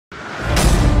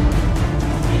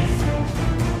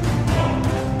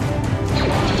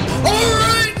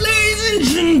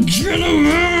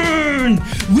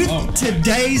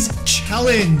today's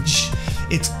challenge.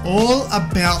 It's all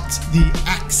about the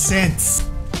accents.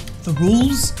 The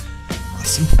rules are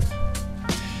simple.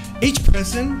 Each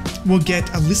person will get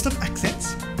a list of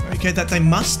accents, okay, that they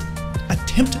must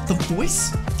attempt the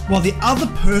voice while the other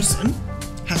person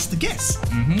has to guess.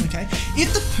 Okay,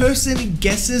 if the person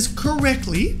guesses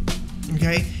correctly,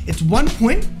 okay, it's 1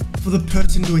 point for the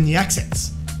person doing the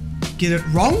accents. Get it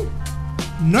wrong,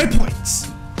 no points.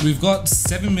 We've got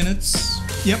 7 minutes.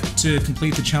 Yep. To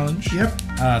complete the challenge. Yep.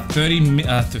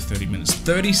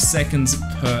 30 seconds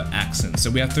per accent.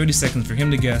 So we have 30 seconds for him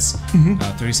to guess,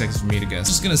 30 seconds for me to guess.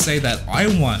 Just gonna say that I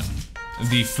won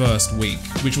the first week,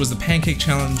 which was the pancake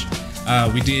challenge.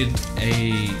 We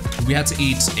had to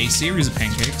eat a series of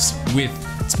pancakes with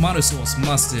tomato sauce,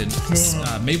 mustard,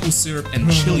 maple syrup,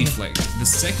 and chili flakes. The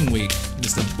second week,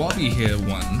 Mr. Bobby here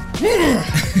won.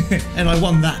 And I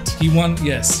won that. He won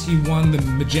the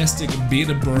majestic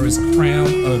BeardedBros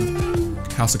crown of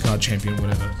House of Card champion,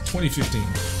 whatever, 2015.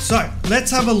 So,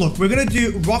 let's have a look. We're gonna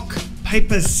do rock,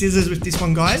 paper, scissors with this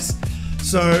one, guys.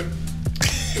 So,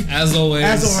 As always.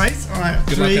 Alright.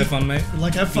 Good luck, have fun, mate. Good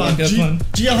luck, have fun. Good luck, have fun.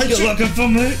 Good luck, have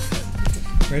fun, mate.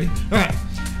 Ready? Alright.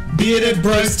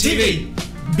 BeardedBros TV.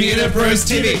 BeardedBros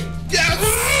TV. Yes!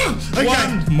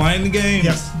 Okay. Mind the game.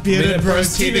 Yes.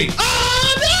 BeardedBros TV.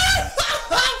 Oh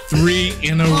no! 3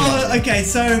 in a row. Oh, okay,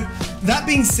 so that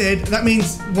being said, that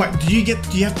means what? Do you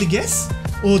have to guess?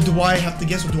 Or do I have to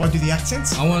guess, or do I do the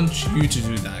accents? I want you to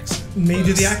do the accent. Me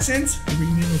do the accents?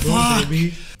 Fuck.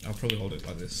 I'll probably hold it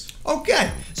like this.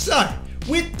 Okay, so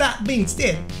with that being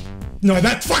said, no,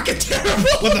 that's fucking terrible.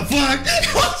 What the fuck?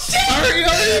 Oh shit!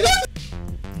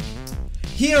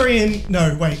 Hurry.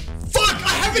 No, wait. Fuck! I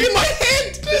have it in my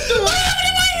head!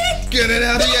 Get it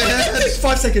out of your head.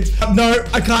 5 seconds. No,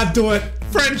 I can't do it.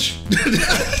 French.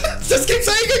 Just keep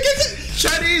saying it.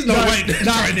 Chinese. No, wait.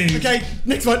 No. Chinese. Okay,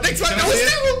 next one. Can I No, see it's it?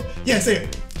 terrible. Yeah, see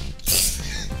it.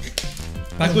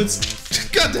 Backwards.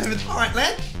 God damn it. Alright,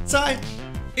 lad. So,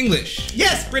 English.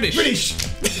 yes, British.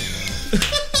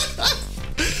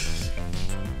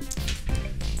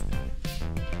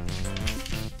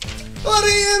 What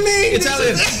do you mean?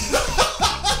 Italian.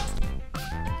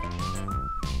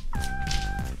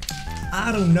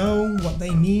 I don't know what they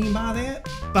mean by that,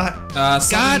 but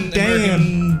Southern goddamn,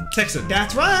 American Texan.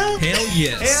 that's right. Hell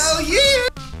yes. Hell yeah.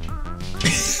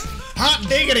 Hot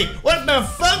diggity. What the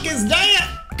fuck is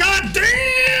that? God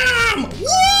damn.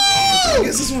 Woo!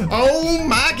 Guess this one. Oh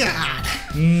my god.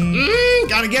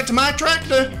 Gotta get to my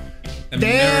tractor.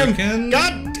 American. Damn.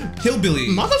 God. Hillbilly.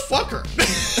 Motherfucker.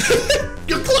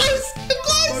 You're close.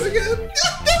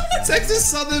 Texas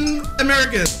Southern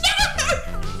American.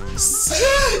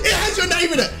 It has your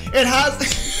name in it. It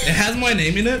has my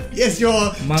name in it? Yes,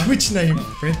 your Twitch name.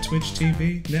 Red Twitch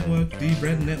TV Network, the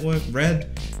Red Network,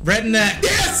 Redneck.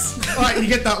 Yes! Alright, you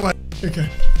get that one. Okay.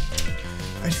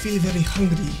 I feel very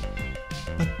hungry.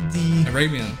 But the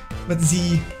Arabian.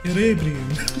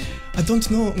 I don't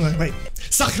know. No, wait.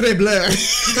 Sacre bleu.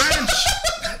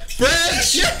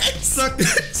 French! Yes! Suck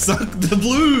the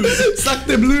blue. Suck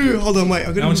the blue. Hold on, wait.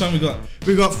 How much time we got?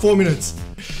 We got 4 minutes.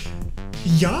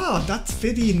 Yeah, that's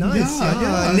very nice.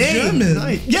 Yeah, Name, German.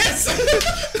 nice. Yes!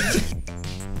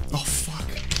 Oh, fuck.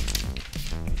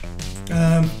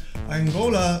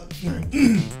 Angola. No.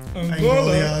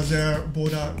 Angola, their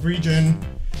border region.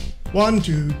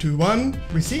 1221.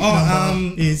 Receipt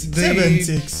number is the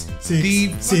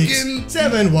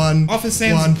 766671 Office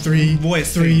Sans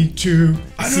voice 32.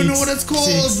 I don't know what it's called.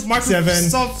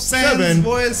 Microsoft Sans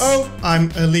voice. Oh, I'm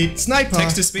elite sniper.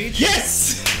 Text to speech.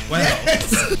 Yes. Wow.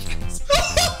 Yes.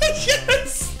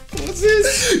 Yes. What's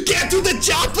this? Get to the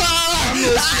chopper.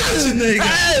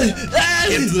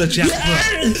 Get to the chopper.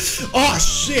 Oh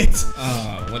shit.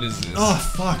 What is this? Oh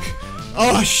fuck.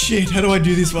 Oh shit, how do I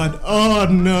do this one? Oh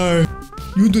no.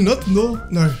 You do not know?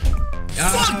 No.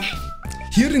 Fuck!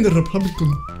 Here in the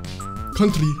Republican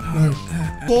country, no.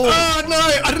 Oh no,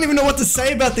 I don't even know what to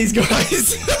say about these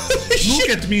guys. Look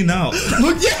at me now.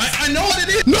 Look, yes! I know what it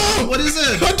is. No! What is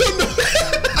it? I don't know.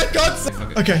 I can't say.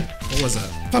 Okay. What was that?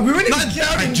 Fuck, we weren't even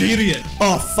counting. Nigerian.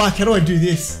 Oh fuck, how do I do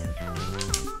this?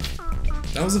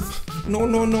 That was a... No.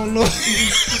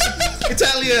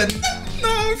 Italian.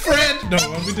 No, French. No,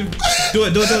 I'm gonna do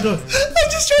it. I'm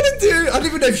just trying to do. I don't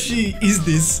even know if she is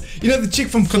this. You know the chick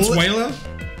from Consuela?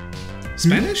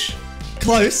 Spanish?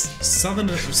 Close. South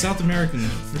American.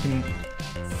 Freaking.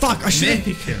 Fuck, I should.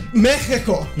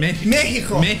 Mexico.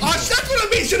 Mexico. Oh, that's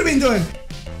what I should have been doing.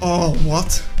 Oh,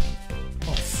 what?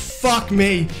 Oh, fuck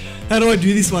me. How do I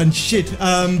do this one? Shit.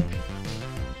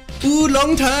 Ooh,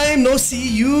 long time no see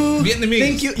you. Vietnamese.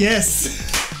 Thank you. Yes.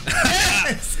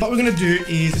 Yes. What we're gonna do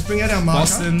is let's bring out our marker.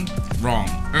 Boston, wrong.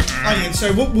 Oh yeah,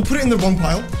 so we'll put it in the wrong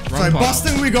pile. Wrong pile.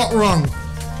 Boston we got wrong.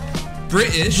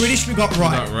 British we got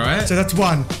right. right. So that's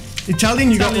 1.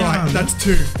 Italian you got right. That's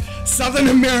 2. Southern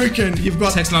American you've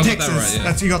got Texas. Got that Texas. right, yeah.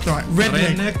 That's you got that right.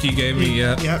 Redneck you gave me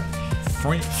Yep.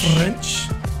 French.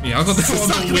 Yeah, I got that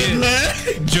one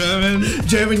weird.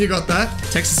 German you got that.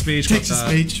 Texas speech. Texas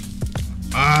speech.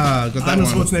 Got that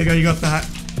Arnold one. Schwarzenegger you got that.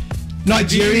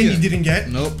 Nigerian you didn't get.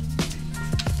 Nope.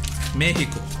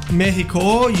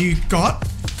 Mexico you got.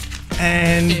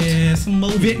 And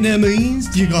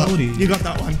Vietnamese you got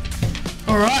that one.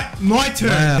 Alright, my turn.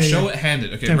 Wow. Show it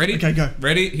handed. Okay, ready? Okay, go.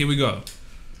 Ready? Here we go.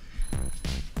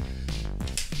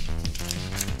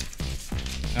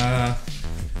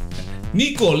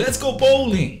 Nico, let's go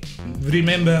bowling.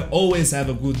 Remember, always have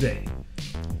a good day.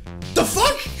 The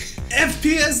fuck?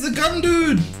 FPS the gun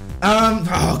dude.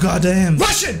 Oh goddamn.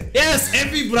 Russian. Yes,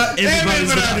 everybody's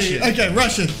Russian. Okay,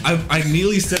 Russian. I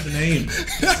nearly said the name.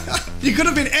 You could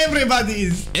have been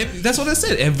everybody's. That's what I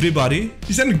said. Everybody.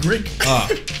 You sounded Greek. I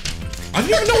don't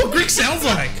even know what Greek sounds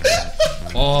like.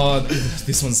 Oh,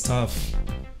 this one's tough.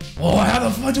 Oh, how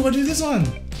the fuck do I do this one?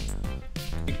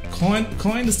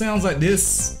 Kind of sounds like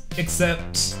this,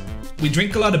 except we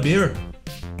drink a lot of beer.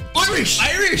 Irish.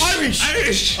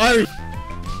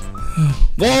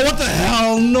 Whoa, what the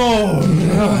hell? No.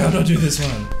 How do I do this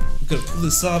one? I'm gonna pull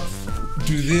this up,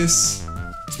 do this.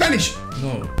 Spanish.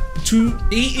 No.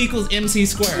 2E = MC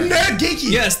squared. Nerd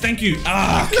geeky. Yes, thank you.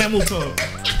 Camel toe.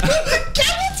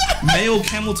 Male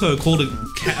camel toe called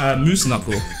a moose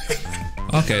knuckle.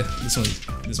 Okay, this one's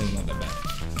not that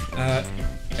bad.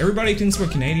 Everybody thinks we're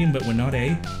Canadian, but we're not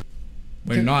A.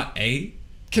 We're not A.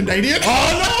 Canadian?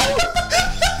 Oh no!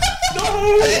 No!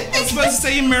 I was supposed to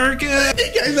say American.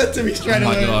 He gave that to me straight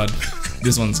away. Oh my god.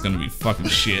 This one's gonna be fucking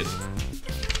shit.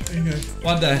 There you go.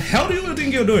 What the hell do you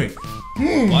think you're doing?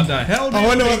 What the hell do you I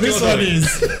wonder think what this you're one doing? is.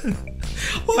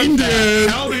 What the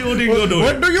hell do you think you're doing?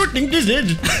 What do you think this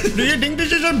is? Do you think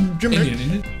this is a Jamaican?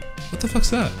 Indian. What the fuck's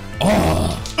that?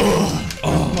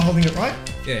 Am I holding it right?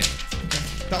 Yeah.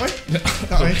 That way?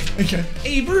 That way. Okay.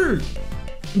 Hey, bird.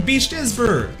 Beach Des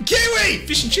bird. Kiwi!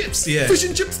 Fish and chips. Yeah. Fish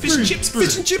and chips. Fish and chips. Bird.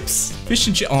 Fish and chips. Fish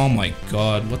and chips. Oh my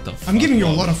god. What the fuck? I'm giving you a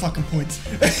lot of fucking points.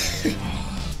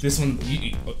 This one,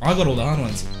 I got all the hard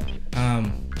ones.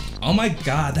 Oh my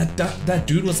god, that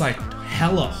dude was like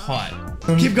hella hot.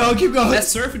 Keep going, keep going. That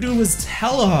surfer dude was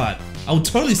hella hot. I would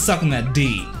totally suck on that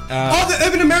D. Oh, the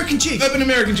Urban American chick. Urban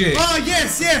American chick. Oh,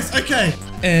 yes, yes, okay.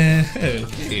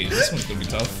 Okay, this one's gonna be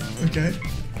tough. Okay.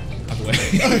 Other way.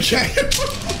 Okay.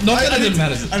 Not that it didn't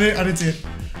matter. I didn't see it.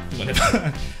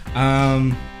 Whatever.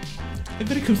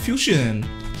 Very confusion.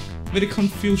 Very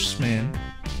confused, man.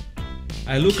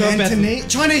 I look up at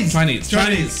Chinese.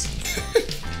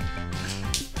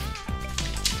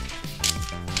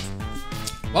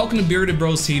 Welcome to Bearded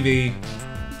Bros TV.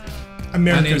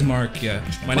 American. My name's Mark, yeah.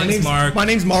 My name's Mark. My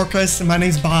name's Marcus and my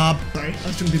name's Bob. Sorry,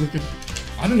 I shouldn't be looking.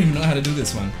 I don't even know how to do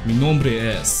this one. Mi nombre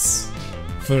es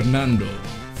Fernando.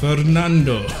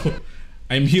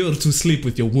 I'm here to sleep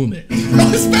with your woman.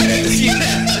 Oh, Spanish!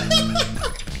 Yeah.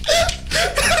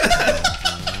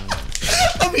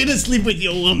 I'm here to sleep with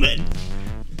your woman.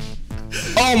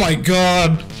 Oh my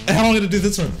god. How am I gonna do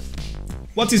this one?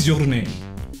 What is your name?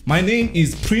 My name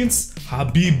is Prince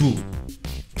Habibu.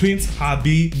 Prince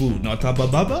Habibu. Not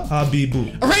Abababa,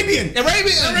 Habibu. Arabian,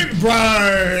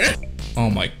 bro. Oh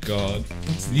my god.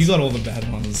 You got all the bad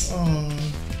ones. Oh.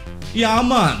 Yeah,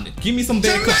 man. Give me some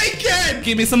bacon. Jamaican!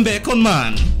 Give me some bacon,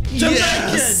 man.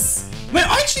 Jamaican! Yes. Man,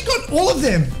 I actually got all of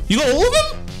them. You got all of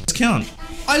them? Let's count.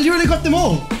 I literally got them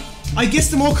all. I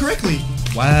guessed them all correctly.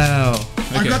 Wow.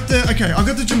 Okay. I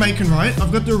got the Jamaican right.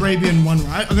 I've got the Arabian one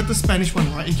right. I got the Spanish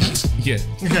one right. You can. Yeah.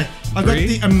 Okay. I got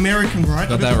the American right.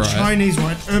 Got I got that the right. Chinese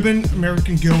right. Urban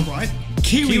American girl right.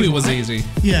 Kiwi was right. easy.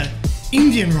 Yeah.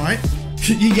 Indian right.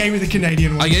 You gave me the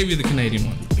Canadian one. I gave you the Canadian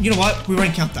one. You know what? We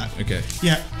won't count that. Okay.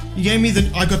 Yeah. You gave me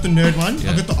I got the nerd one.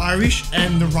 Yeah. I got the Irish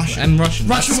and the Russian. And Russian.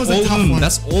 Russian That's was a tough one.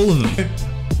 That's all of them.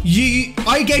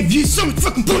 I gave you so much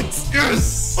fucking points.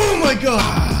 Yes. Oh my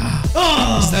god.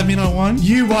 Does that mean I won?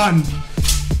 You won.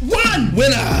 Won!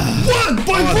 Winner! Won!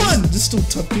 By one! This still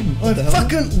tucked in. I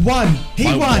fucking won. He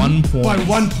By won 1 point. by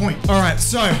 1 point. Alright,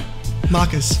 so,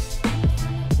 Marcus.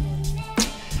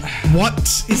 What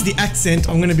is the accent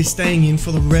I'm going to be staying in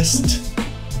for the rest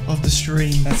of the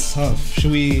stream? That's tough.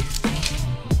 Should we...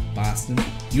 Boston?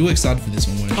 You were excited for this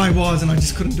one, weren't you? I was, and I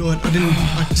just couldn't do it.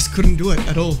 I just couldn't do it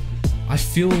at all. I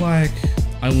feel like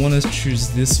I want to choose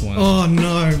this one. Oh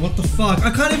no, what the fuck?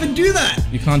 I can't even do that!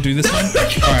 You can't do this one?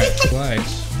 Alright, right.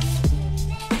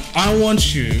 I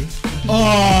want you...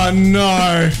 Oh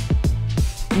no!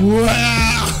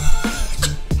 Wow.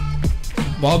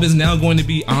 Bob is now going to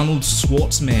be Arnold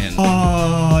Schwartzman.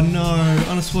 Oh no,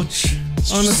 on a swatch.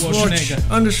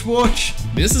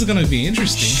 This is gonna be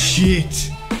interesting.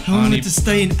 Shit. I wanted to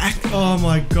stay in act. Oh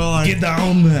my god. Get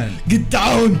down, man. Get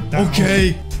down.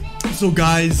 Okay. So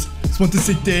guys, just want to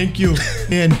say thank you.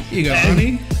 And here you go,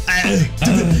 Arnie.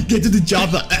 Get to the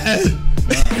job.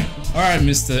 All right,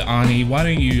 Mr. Arnie, why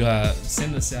don't you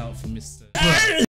send us out for Mr.